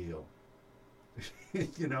done deal.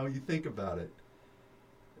 You think about it.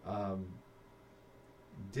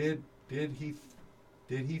 Did he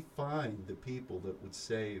find the people that would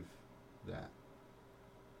save that?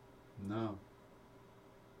 No.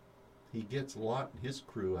 He gets Lot and his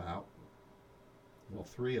crew out. Well,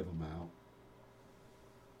 3 of them out.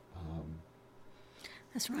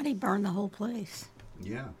 That's right. He burned the whole place.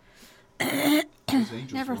 Yeah. Those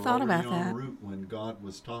angels Never were thought about already en that. route when God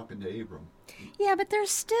was talking to Abram. Yeah, but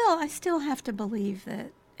I still have to believe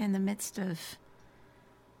that in the midst of,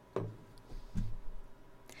 I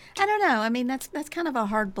don't know. I mean, that's kind of a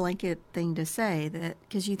hard blanket thing to say, that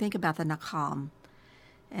because you think about the Nakam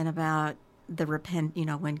and about the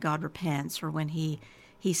when God repents, or when he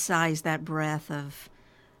sighs that breath of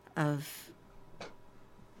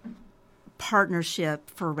partnership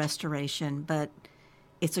for restoration, but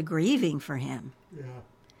it's a grieving for him. Yeah.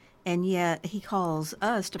 And yet he calls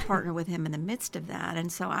us to partner with him in the midst of that.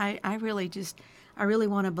 And so I really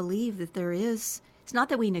want to believe that there is, it's not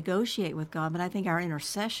that we negotiate with God, but I think our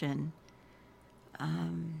intercession,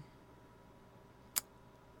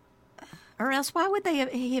 or else why would they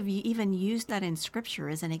have even used that in Scripture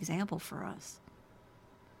as an example for us?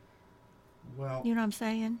 Well, you know what I'm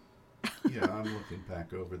saying? Yeah, I'm looking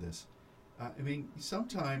back over this. I mean,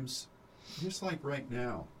 sometimes, just like right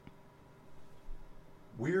now,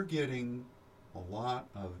 we're getting a lot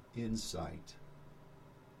of insight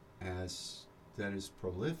that is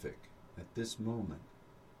prolific at this moment.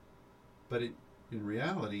 But in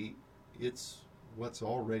reality, it's what's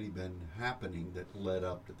already been happening that led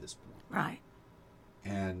up to this point. Right.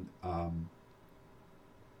 And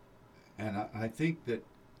I think that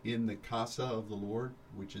in the casa of the Lord,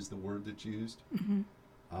 which is the word that's used, mm-hmm.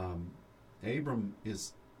 Abram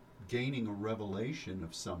is gaining a revelation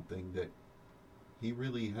of something that he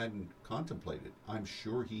really hadn't contemplated. I'm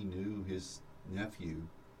sure he knew his nephew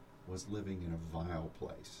was living in a vile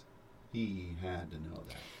place. He had to know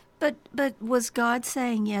that. But was God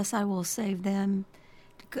saying, yes, I will save them?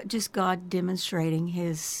 Just God demonstrating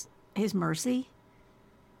his mercy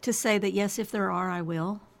to say that, yes, if there are, I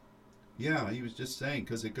will? Yeah, he was just saying,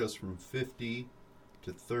 because it goes from 50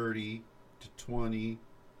 to 30 to 20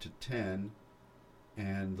 to 10,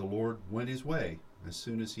 and the Lord went his way as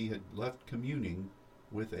soon as he had left communing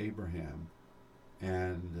with Abraham.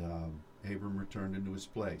 And Abram returned into his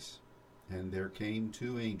place. And there came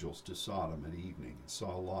 2 angels to Sodom at evening and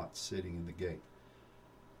saw Lot sitting in the gate.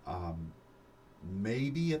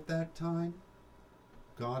 Maybe at that time,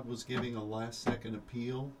 God was giving a last-second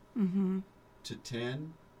appeal to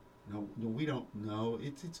 10. No, we don't know.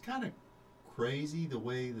 It's kind of crazy the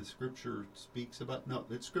way the Scripture speaks about. No,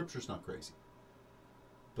 the Scripture's not crazy.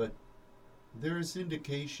 But there is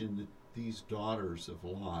indication that these daughters of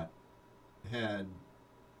Lot had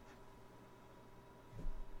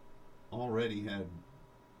already had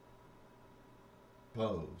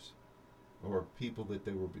beaux or people that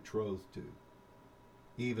they were betrothed to,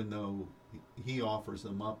 even though he offers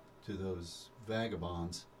them up to those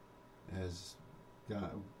vagabonds as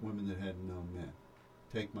women that hadn't known men.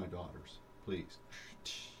 Take my daughters, please.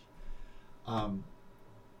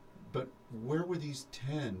 But where were these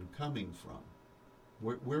 10 coming from?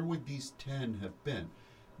 Where would these 10 have been?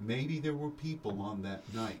 Maybe there were people on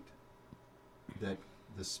that night that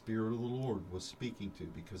the Spirit of the Lord was speaking to,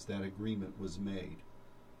 because that agreement was made.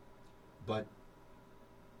 But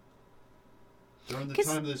during the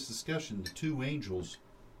time of this discussion, the 2 angels,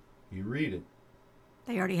 you read it,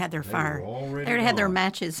 they already had their fire. They already had their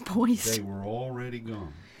matches poised. They were already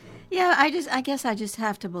gone. Yeah, I guess I just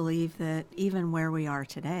have to believe that even where we are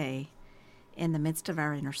today, in the midst of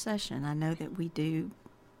our intercession, I know that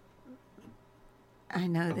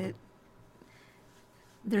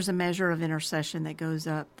there's a measure of intercession that goes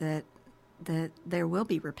up, that there will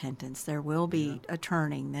be repentance, there will be a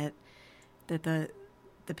turning, that the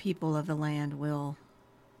people of the land will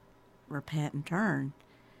repent and turn.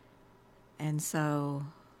 And so,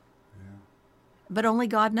 but only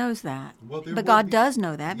God knows that. Well, but God does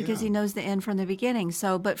know that, because he knows the end from the beginning.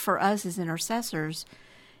 So, but for us as intercessors,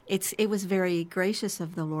 it was very gracious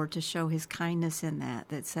of the Lord to show his kindness in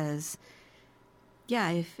that says,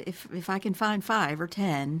 yeah, if I can find 5 or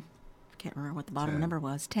 10, I can't remember what the bottom number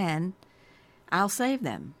was, 10, I'll save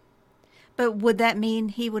them. But would that mean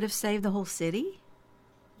he would have saved the whole city?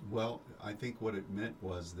 Well, I think what it meant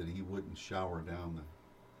was that he wouldn't shower down the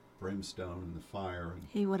brimstone and the fire.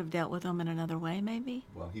 He would have dealt with them in another way, maybe?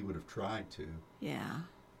 Well, he would have tried to. Yeah.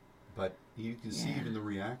 But you can see even the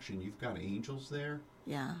reaction. You've got angels there.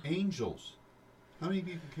 Yeah. Angels. How many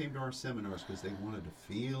people came to our seminars because they wanted to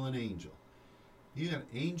feel an angel? You got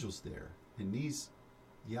angels there, and these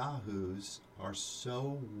yahoos are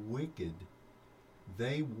so wicked.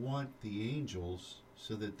 They want the angels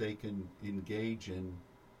so that they can engage in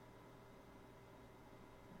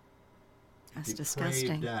That's depraved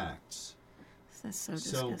disgusting. acts. That's so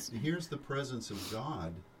disgusting. So here's the presence of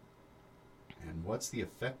God, and what's the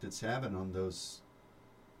effect it's having on those?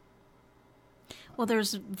 Well,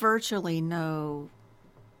 there's virtually no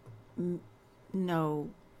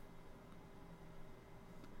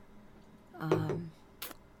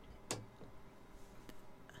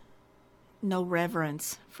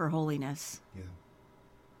reverence for holiness.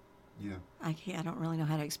 Yeah. I don't really know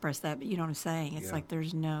how to express that, but you know what I'm saying. It's like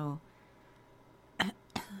there's no.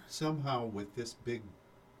 Somehow, with this big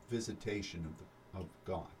visitation of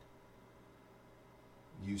God,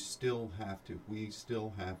 we still have to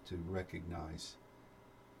recognize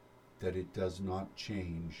that it does not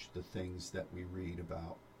change the things that we read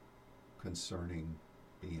about concerning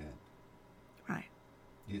the end. Right.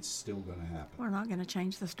 It's still going to happen. We're not going to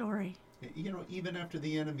change the story. You know, even after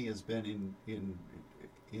the enemy has been in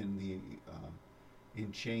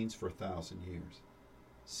chains for 1,000 years,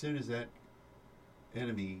 as soon as that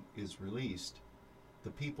enemy is released,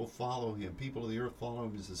 the people follow him. People of the earth follow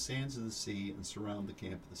him as the sands of the sea and surround the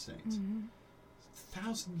camp of the saints.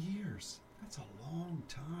 1,000 years. That's a long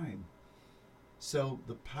time. So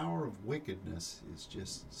the power of wickedness is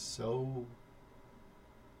just so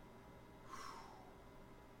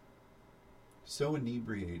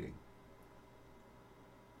inebriating.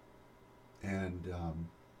 And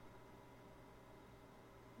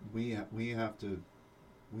we have to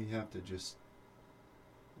just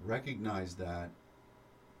recognize that,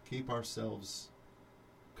 keep ourselves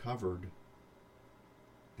covered,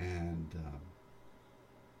 and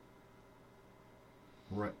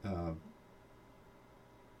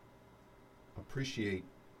appreciate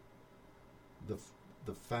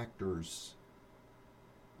the factors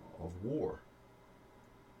of war.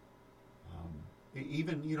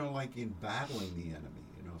 Even, like in battling the enemy,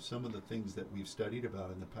 some of the things that we've studied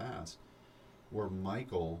about in the past, where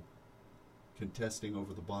Michael, contesting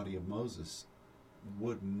over the body of Moses,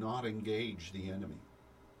 would not engage the enemy.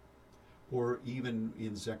 Or even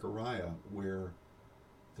in Zechariah, where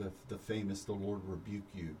the famous "the Lord rebuke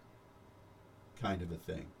you" kind of a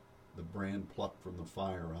thing. The brand plucked from the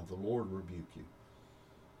fire, the Lord rebuke you.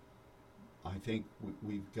 I think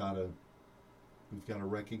we've got to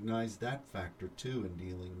recognize that factor too in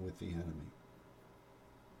dealing with the enemy.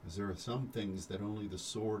 Because there are some things that only the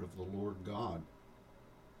sword of the Lord God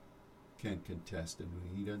can contest, and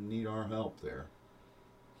he doesn't need our help there.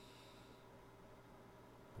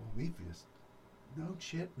 Well, we've just no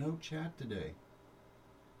chat today.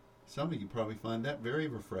 Some of you probably find that very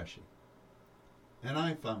refreshing. And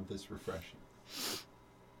I found this refreshing.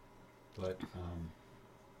 But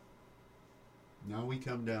now we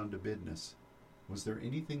come down to business. Was there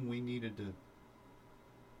anything we needed to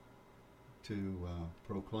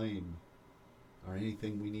proclaim, or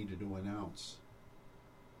anything we needed to announce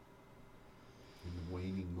in the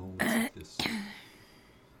waning moments of this?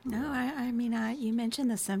 No, I mean, you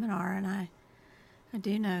mentioned the seminar, and I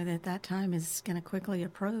do know that time is going to quickly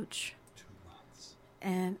approach. 2 months.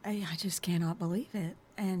 And I just cannot believe it.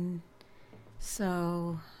 And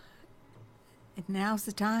so now's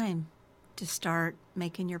the time to start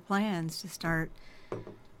making your plans, to start,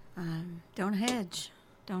 don't hedge,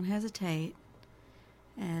 don't hesitate,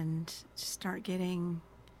 and start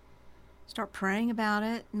praying about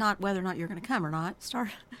it, not whether or not you're going to come or not. Start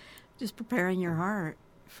just preparing your heart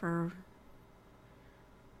for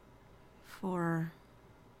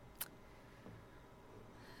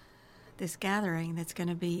this gathering that's going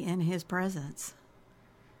to be in his presence.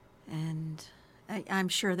 And I'm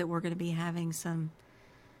sure that we're going to be having some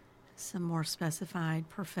more specified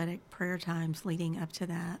prophetic prayer times leading up to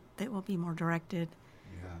that will be more directed,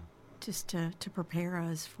 just to prepare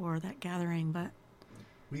us for that gathering. But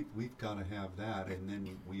we've got to have that, and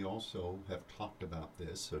then we also have talked about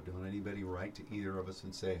this, so don't anybody write to either of us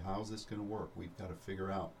and say, how's this going to work? We've got to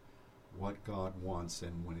figure out what God wants,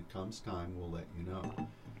 and when it comes time, we'll let you know.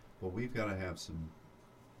 But we've got to have some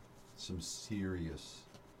serious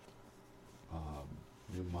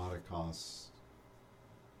pneumaticos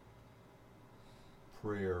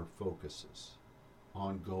prayer focuses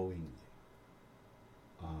ongoingly.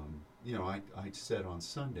 I said on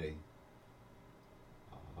Sunday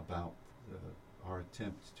about our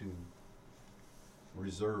attempt to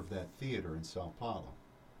reserve that theater in Sao Paulo.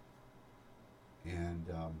 And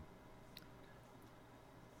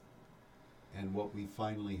what we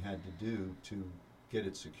finally had to do to get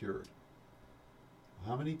it secured.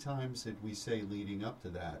 How many times did we say leading up to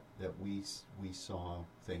that we saw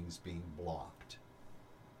things being blocked?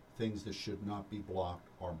 Things that should not be blocked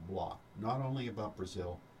are blocked. Not only about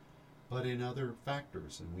Brazil, but in other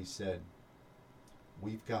factors. And we said,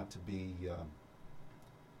 we've got to be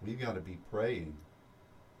praying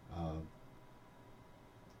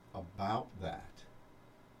about that,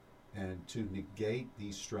 and to negate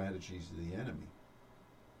these strategies of the enemy.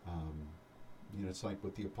 It's like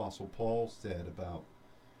what the Apostle Paul said about,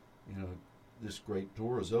 this great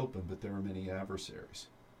door is open, but there are many adversaries.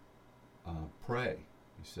 Pray.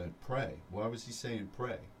 He said, pray. Why was he saying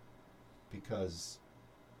pray? Because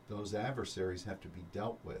those adversaries have to be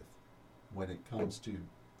dealt with when it comes to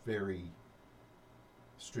very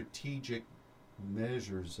strategic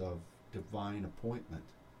measures of divine appointment.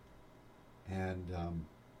 And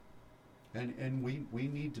we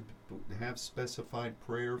need to have specified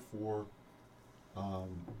prayer for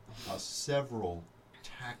several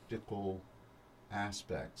tactical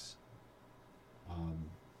aspects.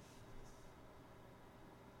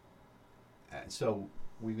 And so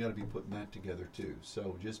we've got to be putting that together too.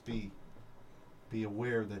 So just be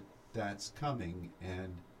aware that that's coming,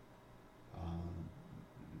 and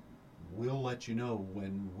we'll let you know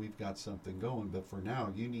when we've got something going. But for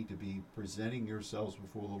now, you need to be presenting yourselves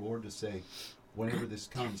before the Lord to say, whenever this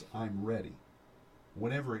comes, I'm ready.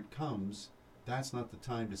 Whenever it comes, that's not the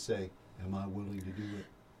time to say, am I willing to do it?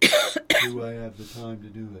 Do I have the time to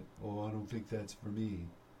do it? Oh, I don't think that's for me.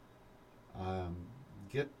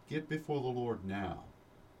 Get before the Lord now,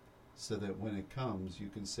 so that when it comes, you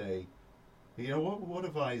can say, what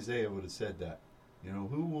if Isaiah would have said that?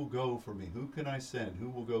 Who will go for me? Who can I send? Who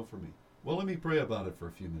will go for me? Well, let me pray about it for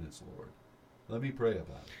a few minutes, Lord. Let me pray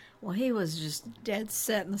about it. Well, he was just dead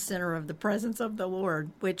set in the center of the presence of the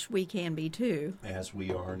Lord, which we can be too. As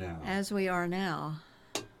we are now. As we are now.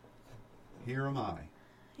 Here am I.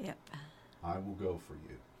 Yep. I will go for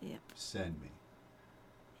you. Yep. Send me.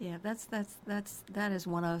 Yeah, that is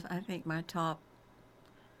one of, I think, my top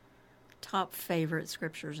favorite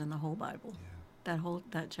scriptures in the whole Bible. Yeah.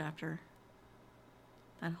 That chapter.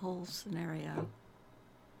 That whole scenario.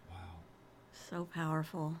 Wow. So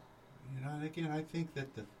powerful. You know, and again, I think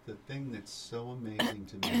that the thing that's so amazing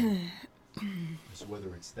to me is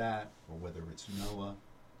whether it's that, or whether it's Noah,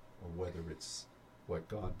 or whether it's what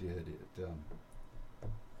God did at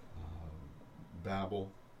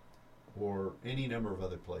Babel, or any number of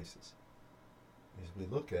other places, is we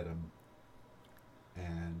look at them,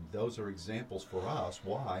 and those are examples for us.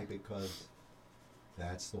 Why? Because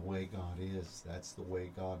that's the way God is. That's the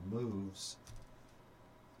way God moves.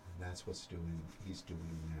 And that's what's He's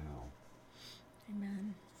doing now.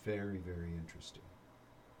 Amen. Very, very interesting.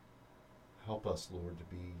 Help us, Lord, to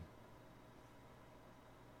be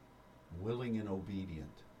willing and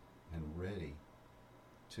obedient and ready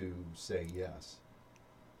to say yes.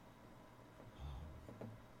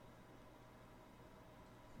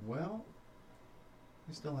 Well,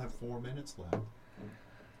 we still have 4 minutes left.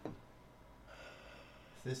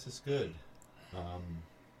 This is good.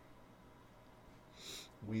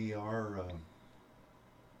 We are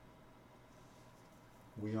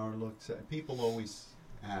people always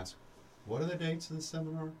ask, what are the dates of the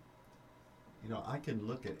seminar? You know, I can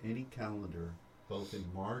look at any calendar, both in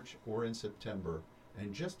March or in September,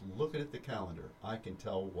 and just looking at the calendar, I can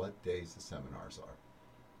tell what days the seminars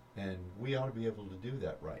are. And we ought to be able to do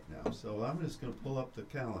that right now. So I'm just going to pull up the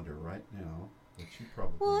calendar right now, which you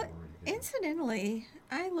probably already did. Incidentally,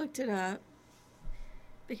 I looked it up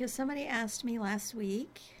because somebody asked me last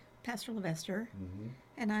week, Pastor Levester,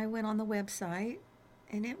 and I went on the website,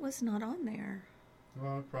 and it was not on there.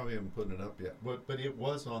 Well, I probably haven't put it up yet, but it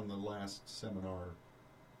was on the last seminar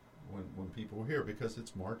when people were here, because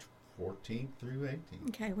it's March 14th through 18th.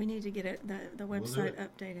 Okay, we need to get the website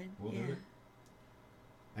updated. We'll do it.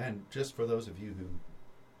 And just for those of you who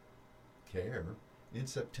care, in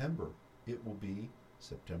September, it will be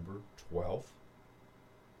September 12th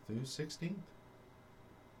through 16th.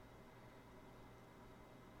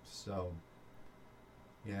 So,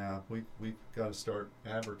 yeah, we've got to start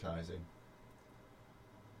advertising.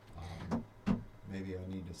 Maybe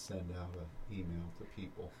I need to send out an email to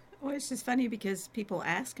people. Well, it's just funny because people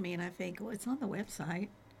ask me, and I think, well, it's on the website.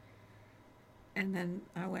 And then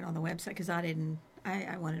I went on the website because I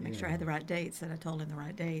wanted to make sure I had the right dates, that I told him the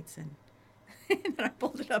right dates, and then I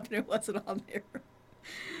pulled it up and it wasn't on there.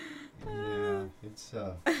 Yeah,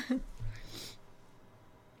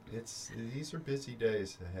 these are busy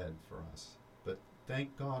days ahead for us, but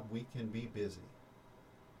thank God we can be busy.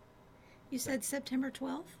 You said September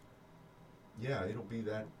 12th? Yeah, it'll be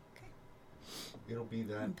that. Okay. It'll be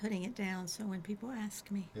that. I'm putting it down so when people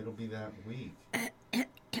ask me. It'll be that week.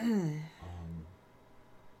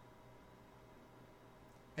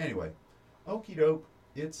 Anyway, okie doke.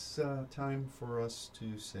 It's time for us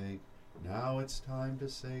to say. Now it's time to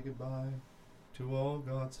say goodbye to all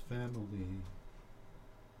God's family.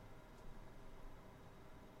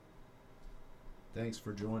 Thanks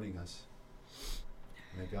for joining us.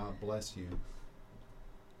 May God bless you.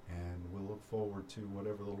 And we'll look forward to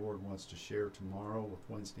whatever the Lord wants to share tomorrow with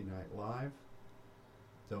Wednesday Night Live.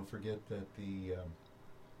 Don't forget that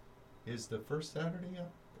is the first Saturday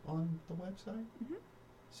up on the website? Mm-hmm.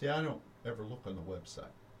 See, I don't ever look on the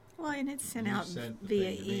website. Well, and it's sent you out sent the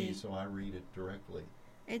via thing to me, so I read it directly.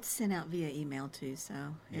 It's sent out via email too,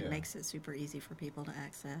 so it Yeah. makes it super easy for people to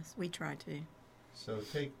access. We try to. So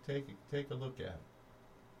take a look at it.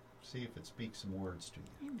 See if it speaks some words to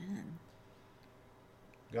you. Amen.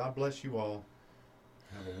 God bless you all.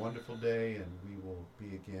 Have a wonderful day, and we will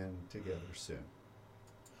be again together soon.